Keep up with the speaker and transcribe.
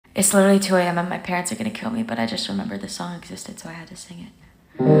It's literally 2 a.m. and my parents are gonna kill me, but I just remembered the song existed, so I had to sing it.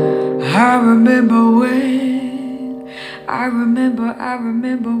 I remember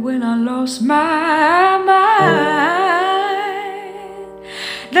when I lost my mind.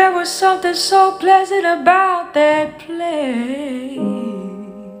 There was something so pleasant about that place.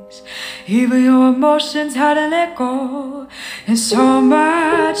 Even your emotions had an echo in so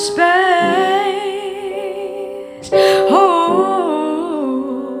much space.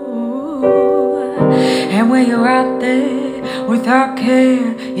 And when you're out there without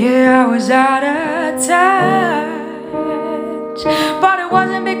care, yeah, I was out of touch. But it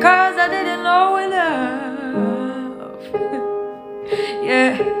wasn't because I didn't know enough.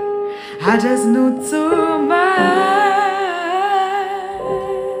 Yeah, I just knew too much.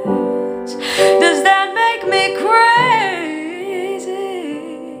 Does that make me crazy?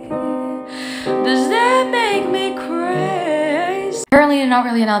 Does that make me crazy? Apparently you're not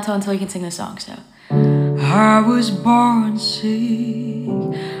really an alto until you can sing this song, so. I was born sick,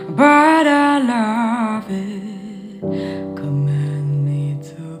 but I love it. Command me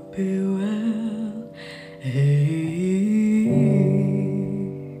to be well. Amen.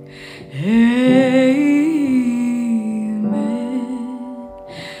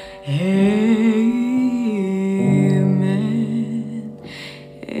 Amen.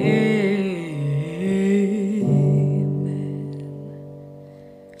 Amen.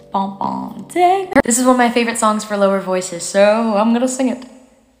 Bom bom. This is one of my favorite songs for lower voices, so I'm gonna sing it.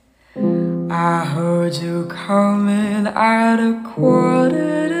 I heard you coming at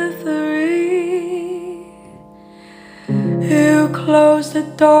 2:45. You closed the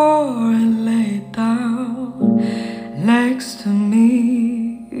door and laid down next to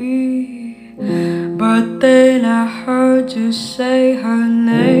me. But then I heard you say her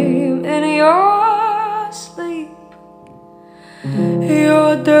name in your sleep.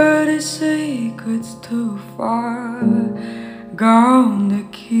 Your dirty secret's too far gone to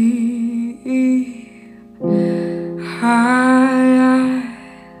keep.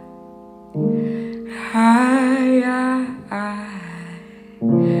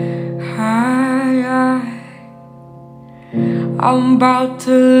 I'm about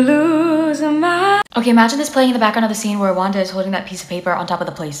to lose my... Okay, imagine this playing in the background of the scene where Wanda is holding that piece of paper on top of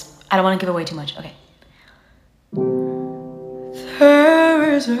the place. I don't want to give away too much. Okay.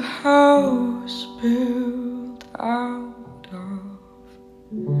 There is a house built out of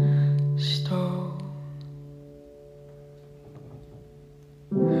stone,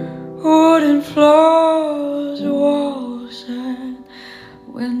 wooden floors, walls and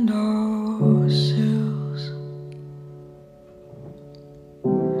windowsills,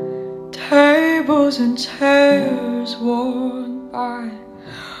 tables and chairs worn by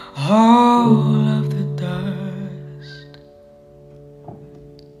all of the dust.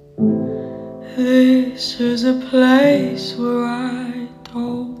 This is a place where I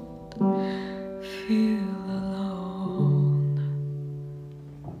don't feel alone.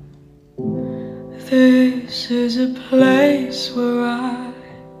 This is a place where I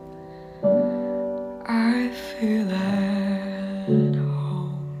feel at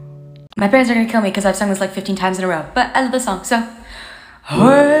home. My parents are gonna kill me because I've sung this like 15 times in a row, but I love this song, so.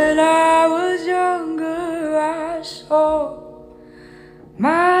 When I was younger, I saw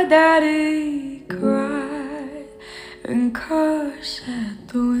my daddy cry and curse at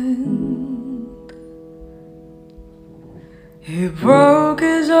the wind. He broke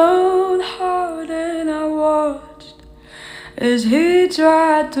his own heart and I watched as he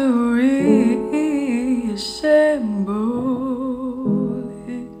tried to reassemble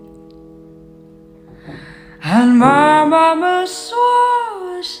it. And my mama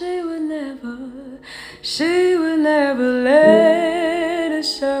swore she would never let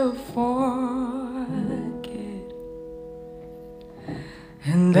herself forget.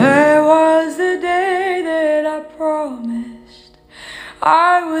 And there was the day that I promised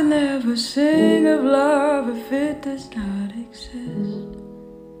I would never sing of love if it does not exist.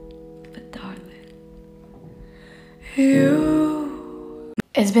 But darling,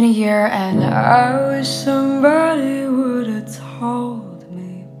 it's been a year and I wish somebody would have told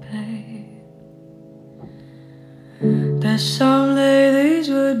me, babe, that someday these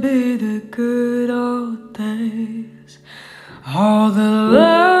would be the good old days. All the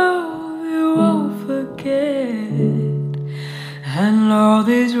love you won't forget, and all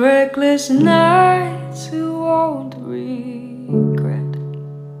these reckless nights you won't regret.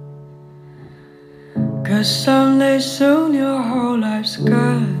 'Cause someday soon your whole life's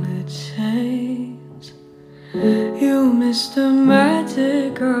gonna change. You miss the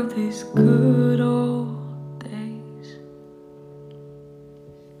magic of these good old days.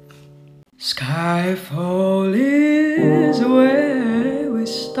 Skyfall is where we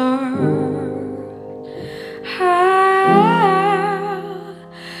start.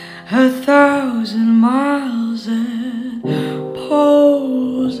 A thousand miles and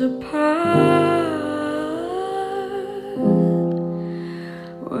poles apart,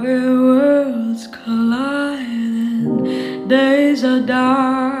 where worlds collide and days are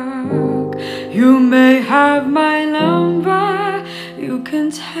dark. You may have my number, you can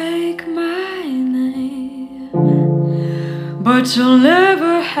take my name, but you'll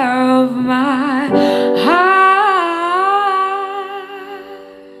never have my heart.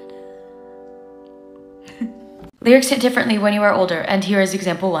 Lyrics hit differently when you are older, and here is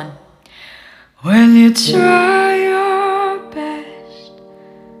example 1. When you try your best,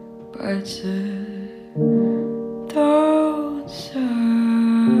 but don't succeed.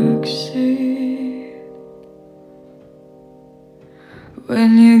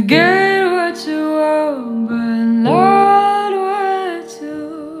 When you get what you want, but not what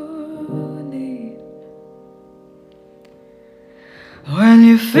you need. When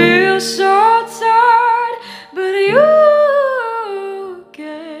you feel so tired, but you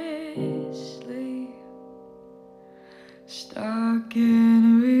can't sleep, stuck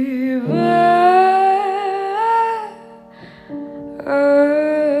in reverse.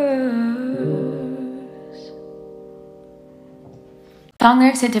 Song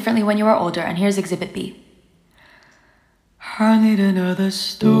lyrics hit differently when you are older, and here's Exhibit B. I need another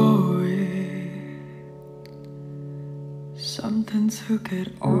story, something to get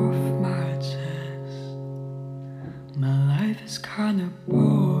off my chest. My life is kinda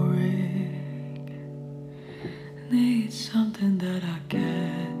boring, need something that I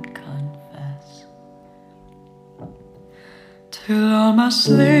can confess. Till all my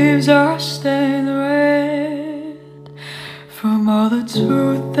sleeves are stained red from all the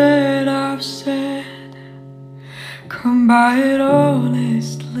truth that I've said. Come by it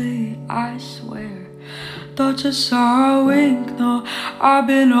honestly, I swear. Thought you saw a wink, no, I've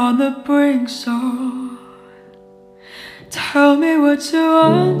been on the brink, so tell me what you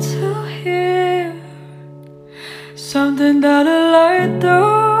want to hear, something that'll light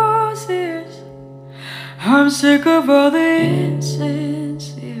those ears. I'm sick of all the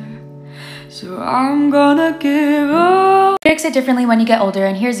insincere, so I'm gonna give up. Lyrics it differently when you get older,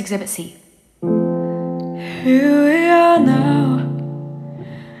 and here's Exhibit C. Here we are now,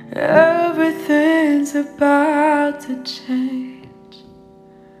 everything's about to change.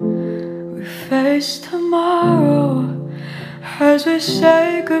 We face tomorrow as we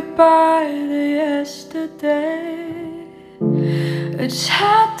say goodbye to yesterday. A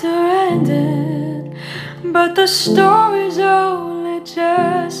chapter ended, but the story's only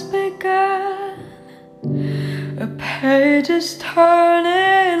just begun. A page is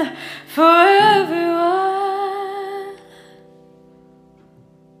turning for everyone.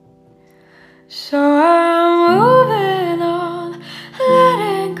 So I'm moving on,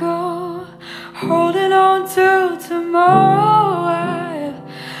 letting go, holding on to tomorrow.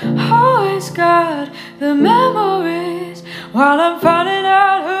 I've always got the memories while I'm finding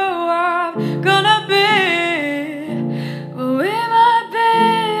out who I'm gonna be. Well, we might be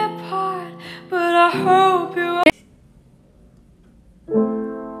apart, but I hope you are.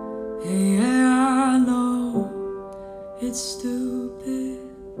 Yeah, I know it's stupid,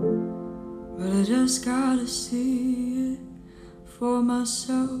 but I just gotta see it for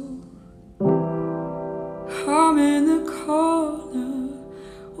myself. I'm in the corner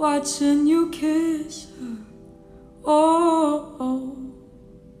watching you kiss her. Oh, oh.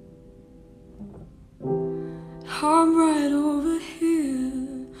 I'm right over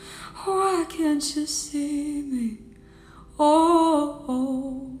here. Why can't you see me? Oh,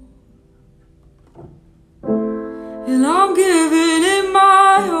 oh. And I'm giving it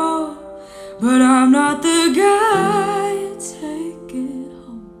my all, but I'm not the guy you take it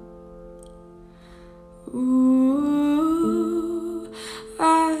home. Ooh,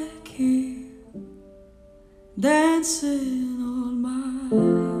 I keep dancing on my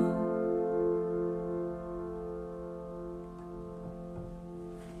own.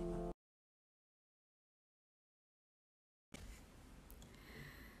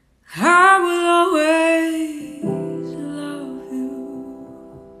 I will always love you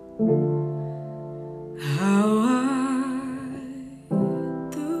how I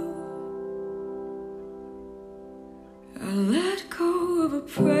do. I let go of a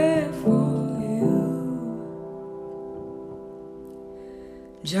prayer for you,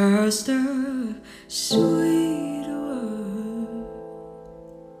 just a sweet word.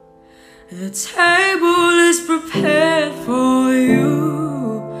 The table is prepared for you.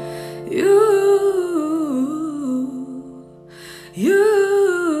 You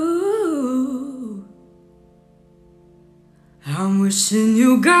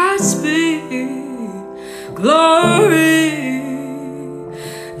you Godspeed, glory.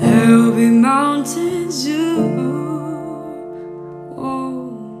 There'll be mountains you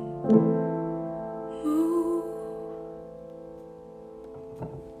won't move.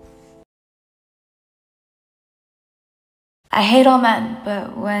 I hate all men,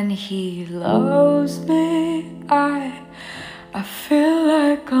 but when he loves me, I feel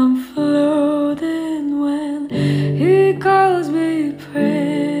like I'm floating. When he calls me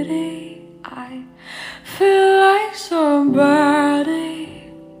pretty, I feel like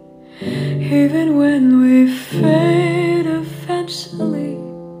somebody. Even when we fade eventually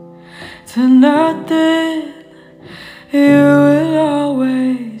to nothing, you will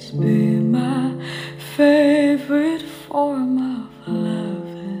always be my favorite form of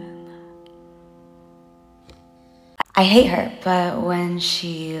loving. I hate her, but when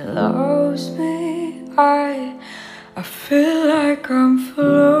she loves me, I feel like I'm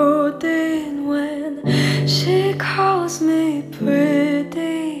floating. When she calls me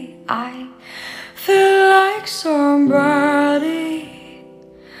pretty, I feel like somebody.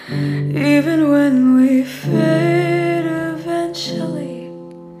 Even when we fade eventually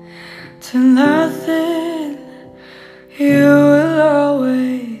to nothing, you will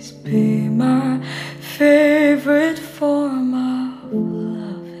always be my favorite form of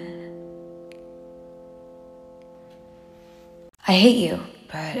loving. I hate you,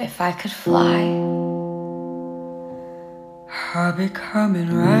 but if I could fly, I'll be coming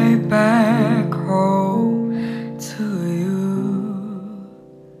right back home to you.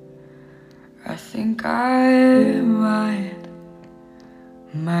 I think I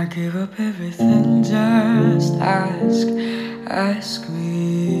might give up everything, just ask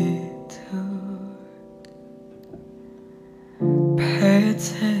me to. Pay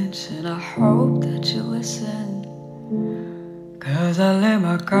attention, I hope that you listen, 'cause I lay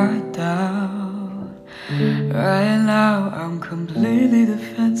my guard down. Right now I'm completely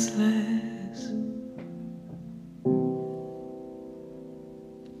defenseless.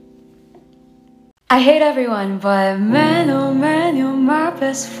 I hate everyone, but man, oh man, you're my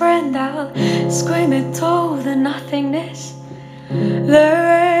best friend. I'll scream it through the nothingness. There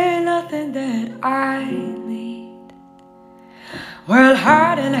ain't nothing that I need. Well,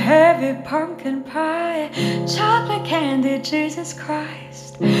 hot and heavy pumpkin pie, chocolate candy, Jesus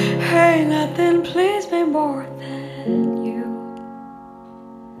Christ. Ain't nothing please me more than you.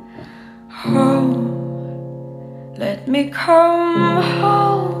 Home, let me come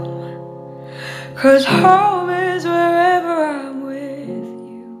home, 'cause home is wherever I'm with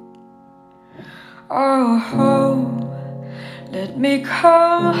you. Oh, home, let me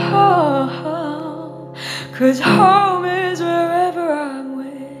come home, 'cause home is wherever I'm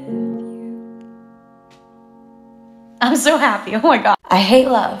with you. I'm so happy, oh my god. I hate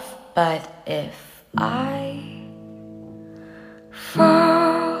love, but if I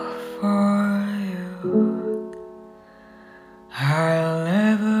fall for you, I'll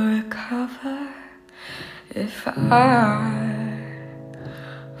never recover. If I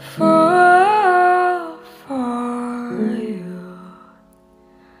fall for you,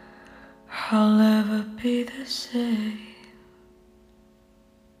 I'll never be the same.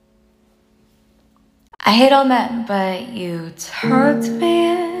 I hate all men, but you tucked me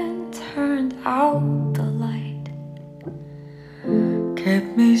in, turned out the light, kept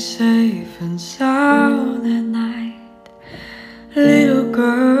me safe and sound at night. Little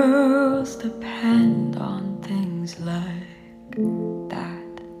girls depend on things like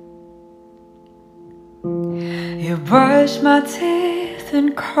that. You brush my teeth and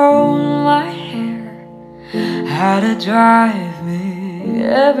comb my hair, how to drive me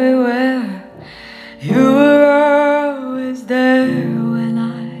everywhere. You were always there when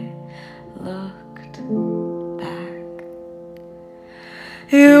I looked back.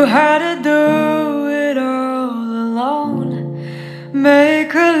 You had to do it all alone,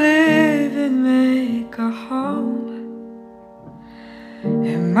 make a living, make a home.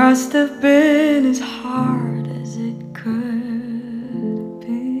 It must have been as hard as it could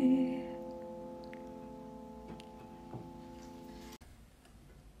be.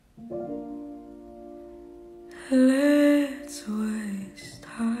 Let's waste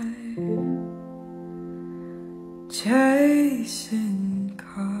time chasing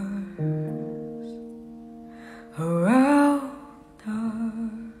cars around our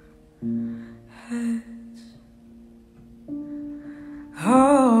heads.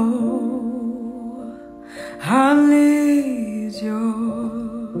 Oh,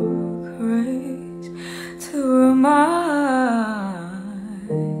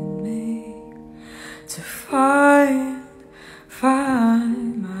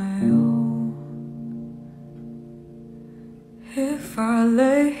 I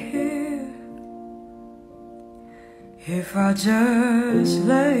lay here, if I just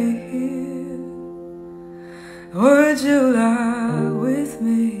lay here, would you lie with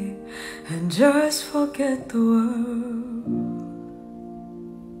me and just forget the world?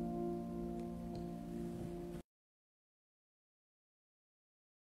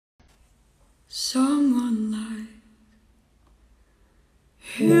 Someone like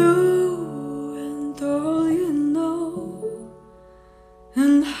you and all you know,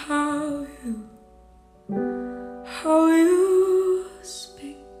 and how you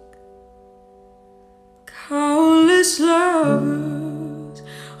speak. Countless lovers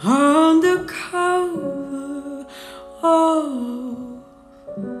on the cover of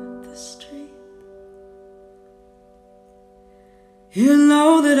the street. You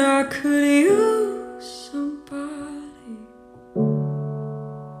know that I could use somebody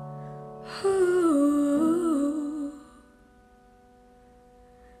who,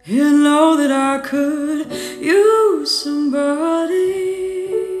 you know that I could use somebody.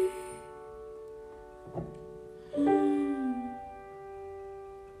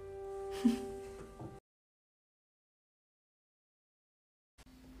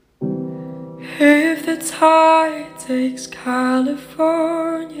 If the tide takes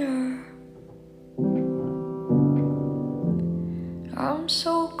California, I'm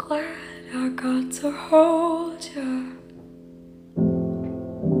so glad I got to hold ya.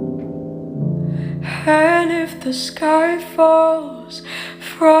 And if the sky falls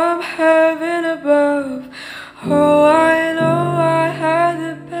from heaven above, oh, I know I had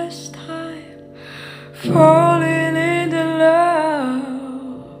the best time falling into love.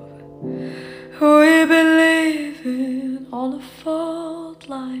 We believe in on a fault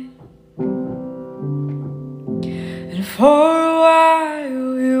line, and for a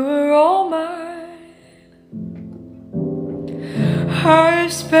while you were all mine.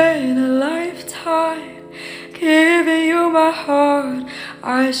 I've spent a lifetime giving you my heart.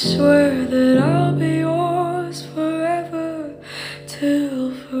 I swear that I'll be yours forever,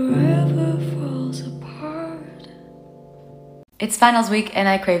 till forever falls apart. It's finals week and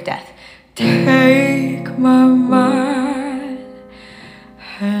I crave death. Take my mind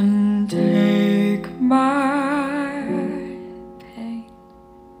and take my pain,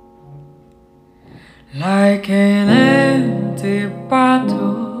 like an empty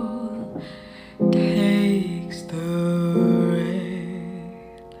bottle takes the rain,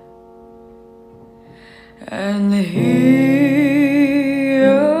 and heal,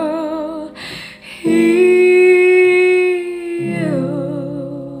 heal.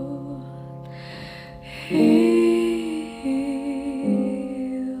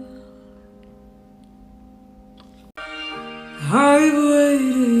 I've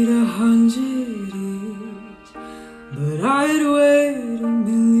waited 100 years, but I'd wait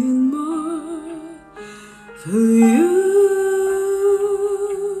 1,000,000 more for you.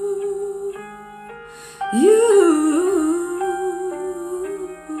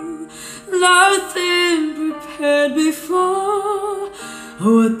 Nothing prepared before,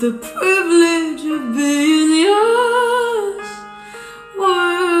 what the privilege of being yours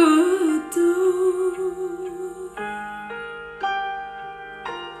would do.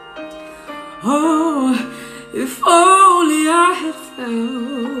 Oh, if only I had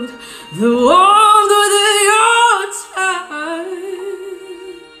felt the warmth within your touch.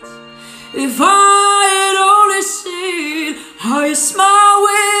 If I had only seen how you smile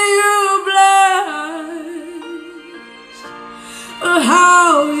when you blush, or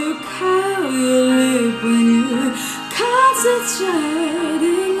how you curl your lip when you concentrate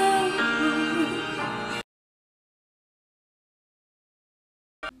in love.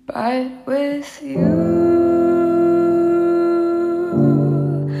 But with you,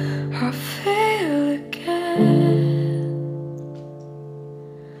 I feel again.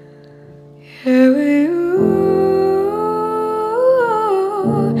 Yeah, with you,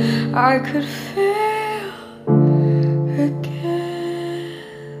 I could feel